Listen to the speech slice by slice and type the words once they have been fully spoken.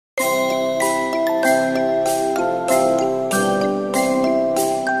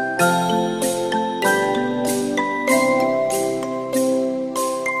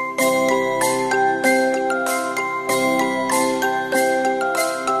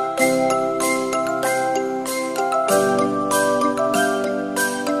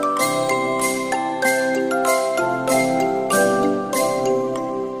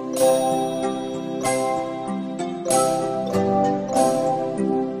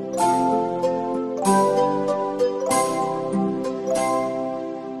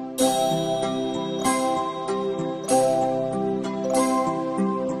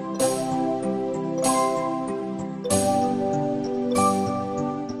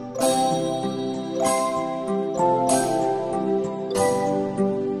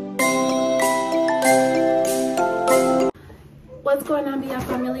What's going on, BF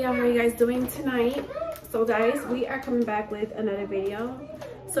family? How are you guys doing tonight? So guys, we are coming back with another video.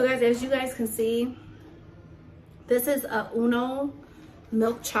 So guys, as you guys can see, this is a Uno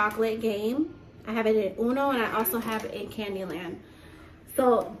milk chocolate game. I have it in Uno and I also have it in Candyland.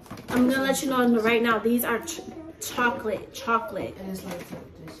 So I'm gonna let you know right now, these are chocolate. And it's limited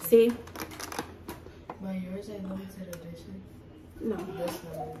edition. See? But yours ain't limited edition. No. This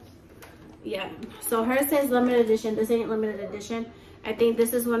one is. Yeah, so hers says limited edition. This ain't limited edition. I think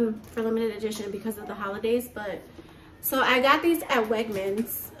this is one for limited edition because of the holidays. But so I got these at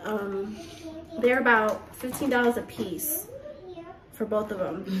Wegmans. They're about $15 a piece for both of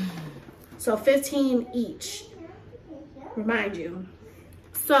them. So 15 each, remind you.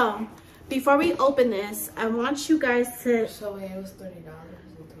 So before we open this, I want you guys to. So wait, it was $30 in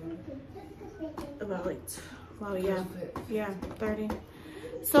total. About like, well, yeah, 30.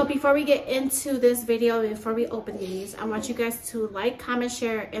 So before we get into this video, before we open these, I want you guys to like, comment,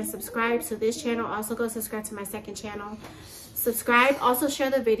 share, and subscribe to this channel. Also go subscribe to my second channel. Subscribe, also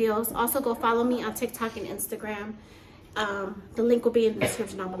share the videos. Also go follow me on TikTok and Instagram. The link will be in the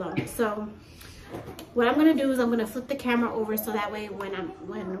description down below. So what I'm gonna do is I'm gonna flip the camera over so that way when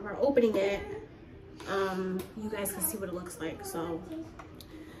we're opening it, you guys can see what it looks like. So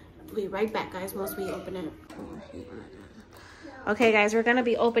we'll be right back, guys, once we open it. Okay guys, we're gonna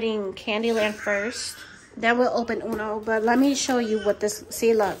be opening Candyland first, then we'll open Uno. But let me show you what this,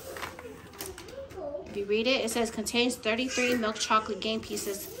 see, look, if you read it, it says contains 33 milk chocolate game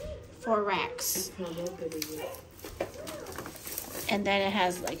pieces, 4 racks, and then it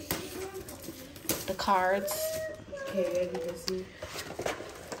has like the cards. Okay, ready to see?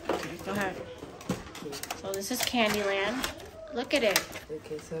 Okay, go ahead. So this is Candyland. Look at it.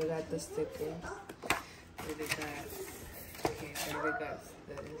 Okay, so I got the stickers. What is that? Okay, so we got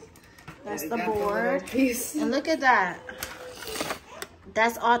this. That's the board. And look at that.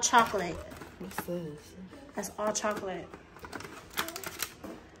 That's all chocolate. What's this? That's all chocolate.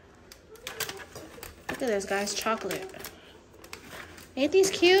 Look at this, guys. Chocolate. Ain't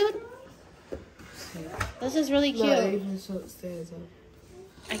these cute? This is really cute. No, even so it stands up.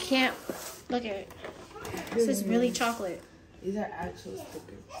 I can't. Look at it. This is really chocolate. These are actual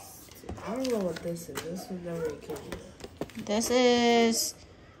stickers. I don't know what this is. This was never a kid.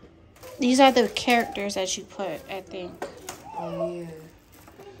 These are the characters that you put, I think. Oh, yeah.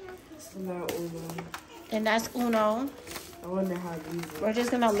 It's not Uno. And that's Uno. I wonder how these are. We're just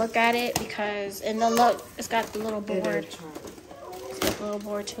gonna look at it because, and then look, it's got the little board. It's got the little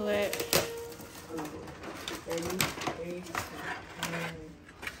board to it.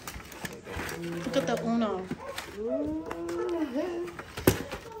 Look at the Uno.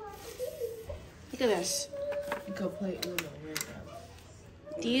 Look at this. You can play Uno right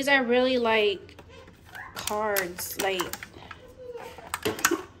now. These are really like cards, like,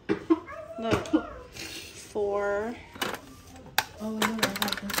 look, 4. Oh, no, I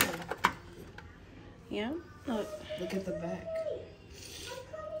got this one. Yeah, look. Look at the back.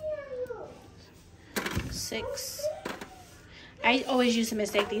 6. I always used to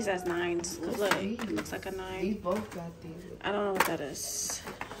mistake these as 9s. Cause look, it looks like a 9. We both got these. I don't know what that is.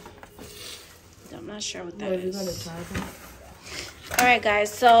 I'm not sure what that is. You're gonna try them? All right, guys.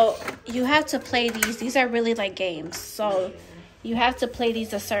 So you have to play these. These are really like games. So you have to play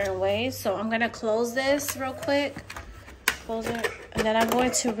these a certain way. So I'm gonna close this real quick. Close it, and then I'm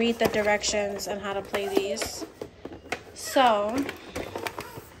going to read the directions on how to play these. So,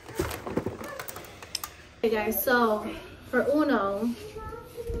 hey guys. So for Uno,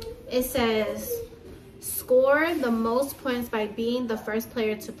 it says score the most points by being the first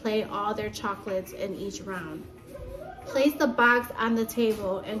player to play all their chocolates in each round. Place the box on the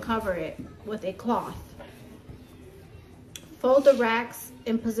table and cover it with a cloth. Fold the racks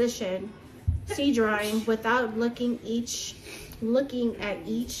in position, see drawing without looking at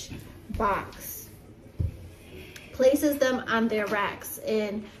each box. Places them on their racks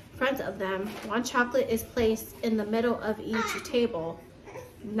in front of them. One chocolate is placed in the middle of each table.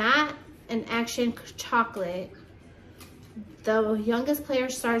 Not an action chocolate. The youngest player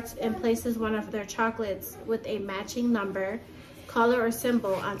starts and places one of their chocolates with a matching number, color, or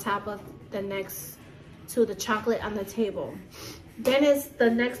symbol on top of the next to the chocolate on the table. Then it's the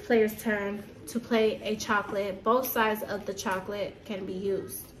next player's turn to play a chocolate. Both sides of the chocolate can be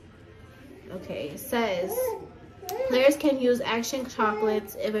used. Okay, it says players can use action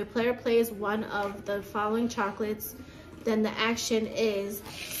chocolates. If a player plays one of the following chocolates, then the action is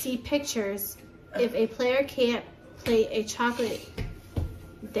see pictures. If a player can't play a chocolate,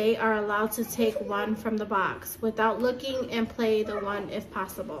 they are allowed to take one from the box without looking and play the one if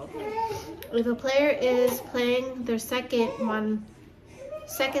possible. If a player is playing their second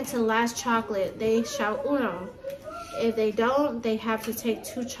to last chocolate, they shout uno. If they don't, they have to take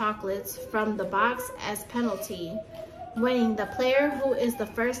 2 chocolates from the box as penalty. Winning, the player who is the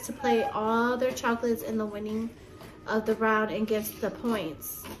first to play all their chocolates in the winning of the round and gets the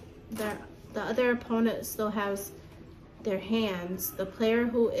points. The other opponent still has their hands. The player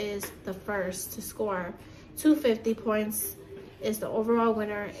who is the first to score 250 points is the overall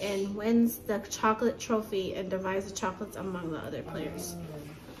winner and wins the chocolate trophy and divides the chocolates among the other players.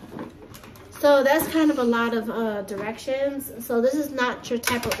 So that's kind of a lot of directions. So this is not your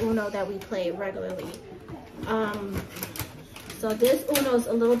type of Uno that we play regularly. So this Uno is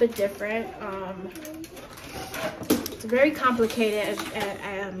a little bit different. It's very complicated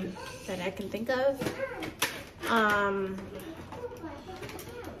that I can think of.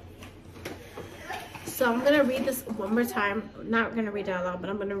 So I'm gonna read this one more time. Not gonna read it out loud, but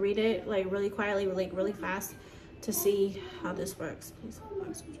I'm gonna read it like really quietly, like really fast to see how this works. Please.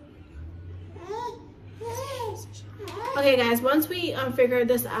 Okay guys, once we figure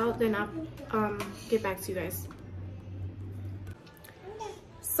this out, then I'll get back to you guys.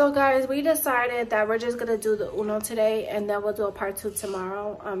 So guys, we decided that we're just gonna do the Uno today, and then we'll do a part 2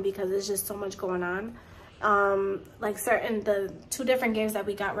 tomorrow because there's just so much going on. Like the 2 different games that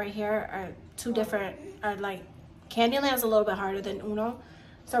we got right here are like Candyland's a little bit harder than Uno.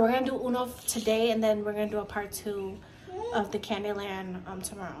 So we're gonna do Uno today, and then we're gonna do a part 2 of the Candyland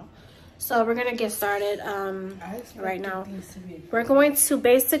tomorrow. So we're gonna get started right now. We're going to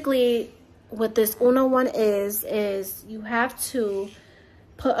basically, what this Uno one is you have to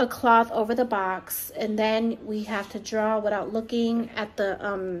put a cloth over the box, and then we have to draw without looking at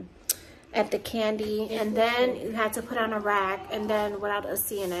the candy, and then you have to put on a rack, and then without us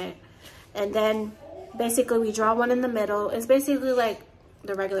seeing it, and then basically we draw one in the middle. It's basically like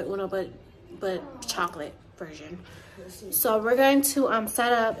the regular Uno but chocolate version. So we're going to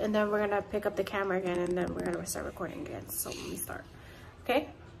set up, and then we're gonna pick up the camera again, and then we're gonna start recording again. So let me start. Okay.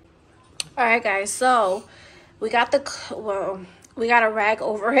 All right, guys. So we got we got a rag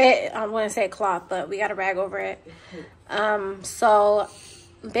over it. I wouldn't say cloth, but we got a rag over it. So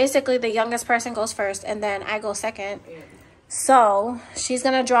basically the youngest person goes first, and then I go second. So she's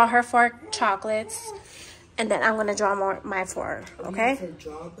gonna draw her 4 chocolates, and then I'm gonna draw my 4. Okay.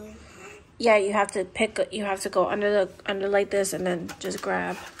 Yeah, you have to go under like this, and then just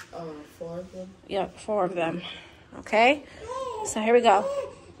grab 4 of them. Yep, 4 of them. Okay. So here we go.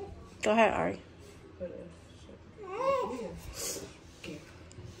 Go ahead, Ari.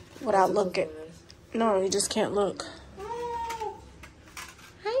 Without looking. No, you just can't look.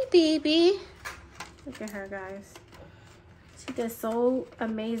 Hi, baby. Look at her, guys. She did so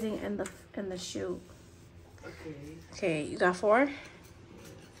amazing in the shoot. Okay, you got 4?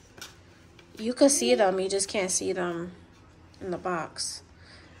 You could see them, you just can't see them in the box.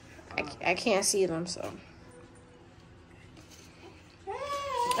 I can't see them, so.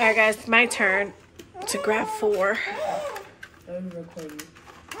 Alright guys, my turn to grab 4. I'm recording.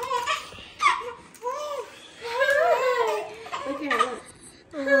 Look at her.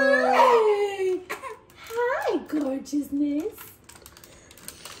 Hi. Hi, gorgeousness.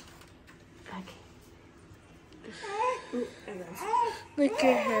 Okay. Ooh, look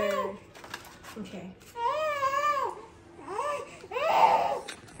at her. Okay.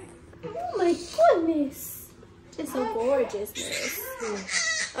 Oh my goodness. It's so gorgeousness.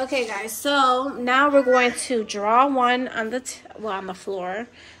 Okay guys, so now we're going to draw one on the floor.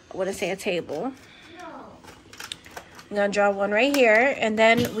 I wouldn't say a table. I'm gonna draw one right here, and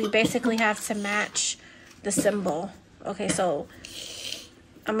then we basically have to match the symbol. Okay, so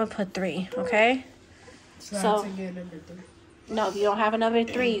I'm gonna put 3, okay? So no, if you don't have another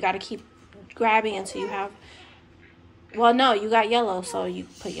 3, you gotta keep grabbing until you have, well, no, you got yellow, so you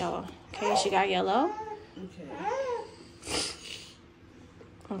put yellow. Okay, she got yellow.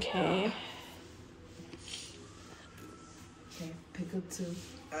 Okay. Pick up 2.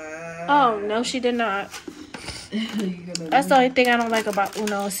 Oh, no, she did not. That's the only thing I don't like about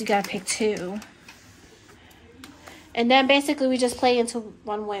Uno is you gotta pick 2. And then basically we just play until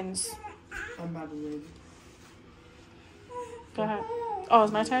one wins. I'm about to win. Go ahead. Oh,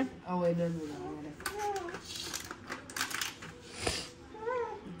 it's my turn? Oh, wait, no.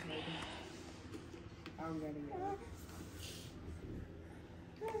 I'm ready.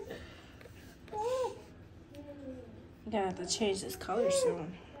 You're gonna have to change this color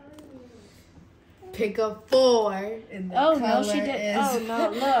soon. Pick up 4. And the Oh, color no, she did. is... Oh, no,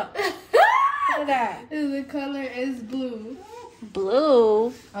 look. Look at that. And the color is blue.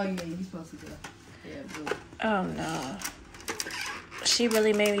 Blue? Oh, yeah, you're supposed to do it. Yeah, blue. Oh, no. She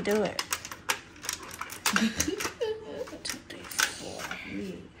really made me do it. 2, 3, 4.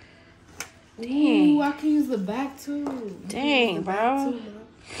 Dang. Ooh, I can use the back, too. Dang, bro. Too,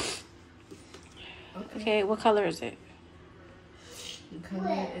 Okay, what color is it? The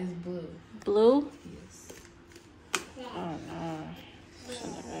color is blue. Blue? Yes. Oh, no. What's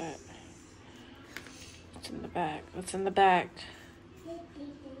in the back? What's in the back? What's in the back?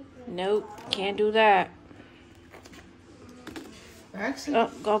 Nope, can't do that. We're actually... Oh,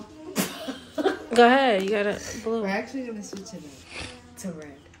 go. Go ahead, you got a blue. We're actually going to switch it up to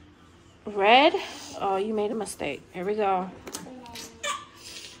red. Red? Oh, you made a mistake. Here we go.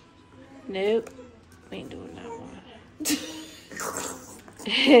 Nope. We ain't doing that one.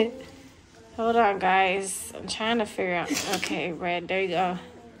 Hold on, guys. I'm trying to figure out. Okay, red. There you go.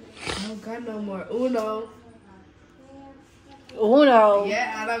 I don't got no more Uno. Uno.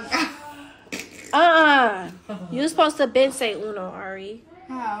 Yeah, I don't got... You're supposed to been say Uno, Ari.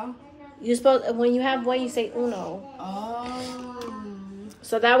 How? You supposed when you have one, you say Uno. Oh.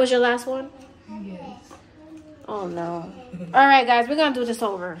 So that was your last one? Yes. Oh no. All right, guys, we're gonna do this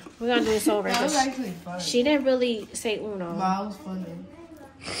over. We're gonna do this over. That was actually fun. She didn't really say Uno. That was funny.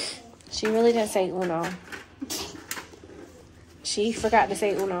 She really didn't say Uno. She forgot to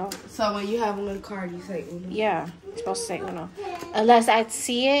say Uno. So when you have one card, you say Uno? Yeah, you're supposed to say Uno. Unless I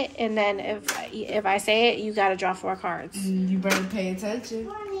see it, and then if I say it, you gotta draw 4 cards. You better pay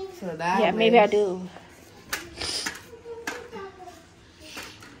attention. So that Yeah, maybe I do.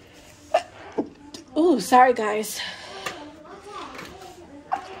 Ooh, sorry, guys.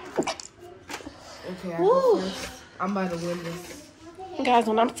 Okay, I go first. I'm about to win this. Guys,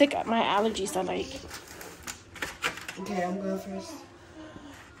 when I'm sick, my allergies are like... Okay, I'm going first.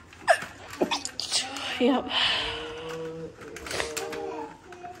 Yep.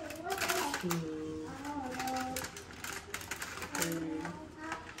 2, 3,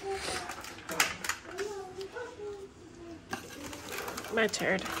 4. My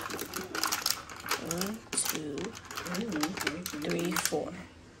turn. 1, 2, 3, 4.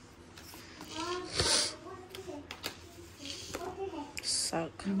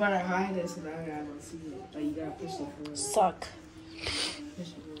 Suck. You better hide it so that I don't see it. Like, you gotta push it forward. Suck. Push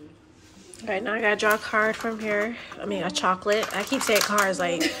it forward. Alright, now I gotta draw a card from here. I mean, a chocolate. I keep saying cards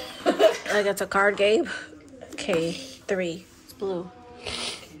like it's a card game. Okay, 3. It's blue.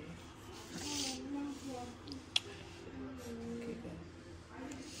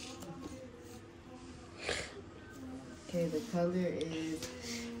 Okay, the color is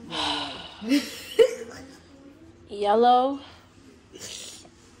Yellow.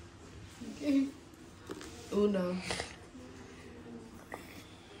 okay. Uno.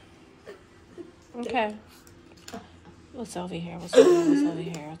 Okay. What's over here? What's over here? What's over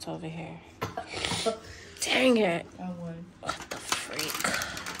here? What's over here? Dang it. I won. What the freak?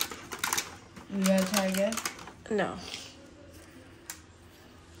 You gotta try again? No.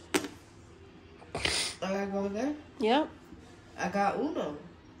 I gotta go again? Yep. I got Uno.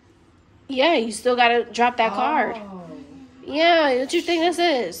 Yeah, you still gotta drop that card. Oh. Yeah, what you think this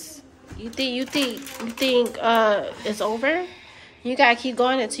is? You think it's over? You gotta keep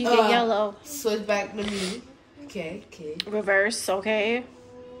going until you get yellow. Switch back to me. Okay. Reverse, okay?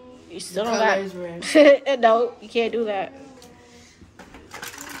 You still don't Color got... is red. No, you can't do that.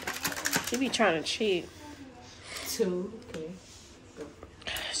 She be trying to cheat. 2. Okay. Go.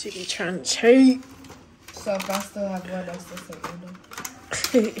 She be trying to cheat. So if I still have one, I still say Uno.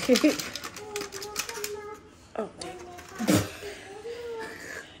 Oh,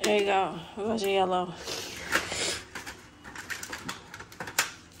 there you go. Where's your yellow?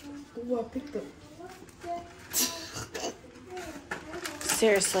 Ooh, I picked up.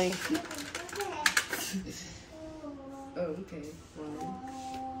 Seriously. Oh, okay. Well.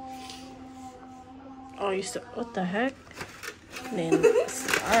 Oh, you still... What the heck? Then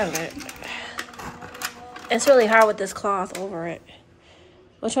Scarlet. It's really hard with this cloth over it.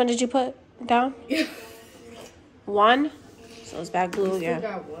 Which one did you put down? 1? So it's back blue again.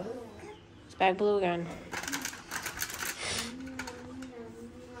 Still got one? It's back blue again.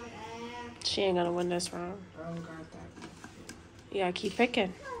 She ain't gonna win this round. I don't got that. You gotta keep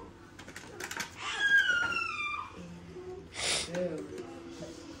picking. Ew.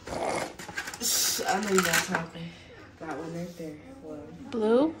 I know you're not talking. Got one right there. One.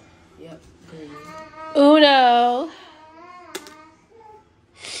 Blue? Yep. Green. Uno.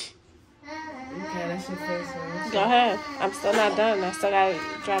 Okay, that's your first one. Go ahead. I'm still not done. I still gotta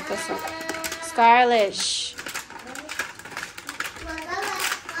drop this one. Scarlet. Shh.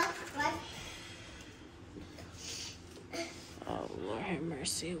 Oh, Lord have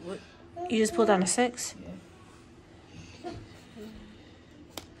mercy. What? You just pulled on a 6? Yeah.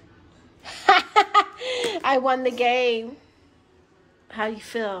 I won the game. How do you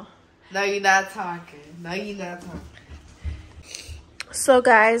feel? No, you're not talking. No, you're not talking. So,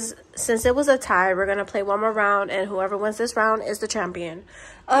 guys, since it was a tie, we're going to play one more round, and whoever wins this round is the champion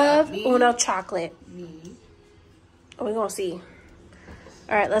of Uno Chocolate. Me. We're going to see.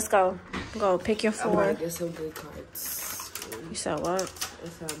 All right, let's go. Go pick your 4. I'm about to get some good cards. You said what?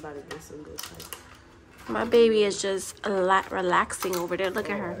 I'm about to get some good cards. My baby is just a lot relaxing over there. Look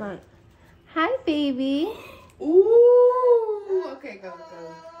at her. Look. Hi, baby. Ooh. Okay, go.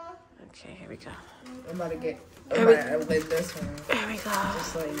 Okay, here we go. I'm about to get... I'm about to win this one. Here we go.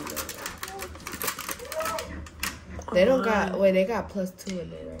 Just so you know. They don't got... Wait, they got +2 in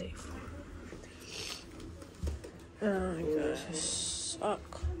there, right? Oh, my gosh.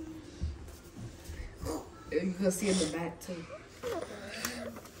 Fuck. You can see in the back, too.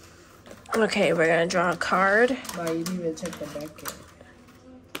 Okay, we're going to draw a card. No, you didn't even check the back yet.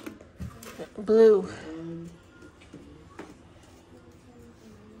 Blue. 4.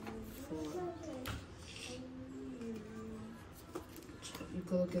 You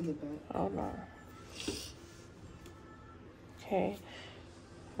can look in the back. Oh, no. Okay.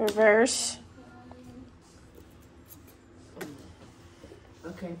 Reverse.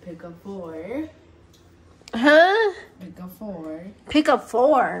 Okay, pick up 4. Huh? Pick up 4. Pick up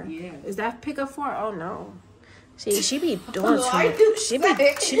 4. Yeah. Is that pick up 4? Oh no. See, she be doing too Why much. you She be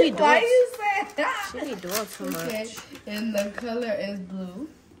say- doing. Why you say She be doing too Okay, much. and the color is blue.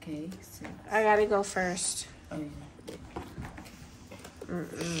 Okay, 6. I gotta go first. Oh, yeah.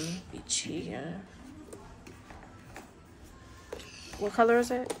 Be cheating. What color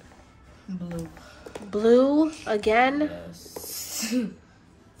is it? Blue. Blue again. Yes.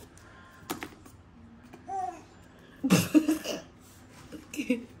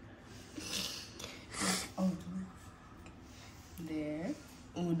 Oh. There.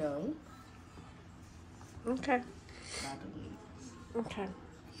 Uno. Okay. Not a blue. Okay.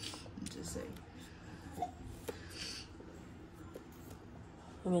 Just say.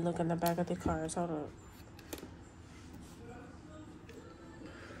 Let me look in the back of the cards. Hold up.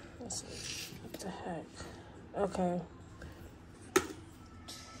 Let's see. What the heck? Okay.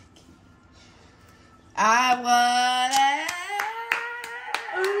 I won it.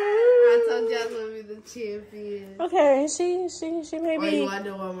 I told you I was gonna be the champion. Okay. She may Or you be. want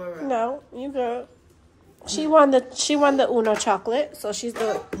to do one more round? No, you good. She won the Uno chocolate, so she's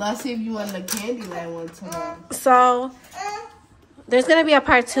the. Let's see if you won the Candyland one tomorrow. So there's gonna be a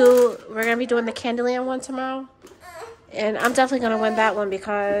part 2. We're gonna be doing the Candyland one tomorrow, and I'm definitely gonna win that one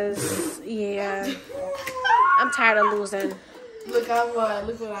because yeah, I'm tired of losing. Look, I won.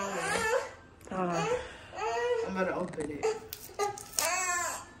 Look what I won. Hold on. I'm gonna open it.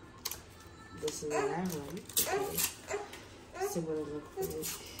 This is what I won. Okay. Let's see what it looks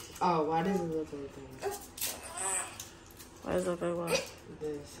like. Oh, why does it look like that? Why does it look like what?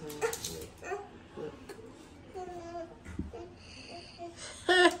 This, look.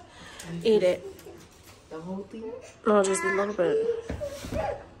 Eat it. The whole thing? No, just a little bit.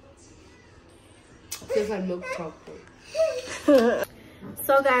 Tastes like milk chocolate.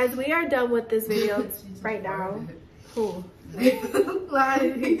 So guys, we are done with this video right now. Who?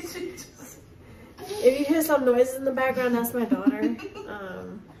 If you hear some noises in the background, that's my daughter.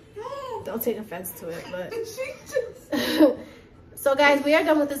 Don't take offense to it, but so guys, we are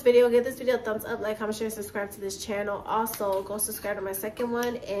done with this video. Give this video a thumbs up, like, comment, share, subscribe to this channel. Also go subscribe to my second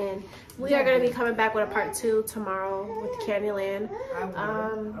one, and we are going to be coming back with a part 2 tomorrow with Candyland.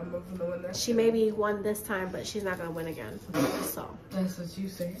 She maybe won this time, but she's not going to win again, so That's what you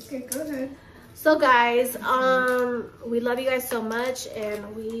say. Okay, go ahead. so guys, we love you guys so much,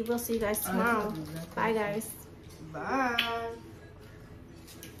 and we will see you guys tomorrow. Bye guys. Bye.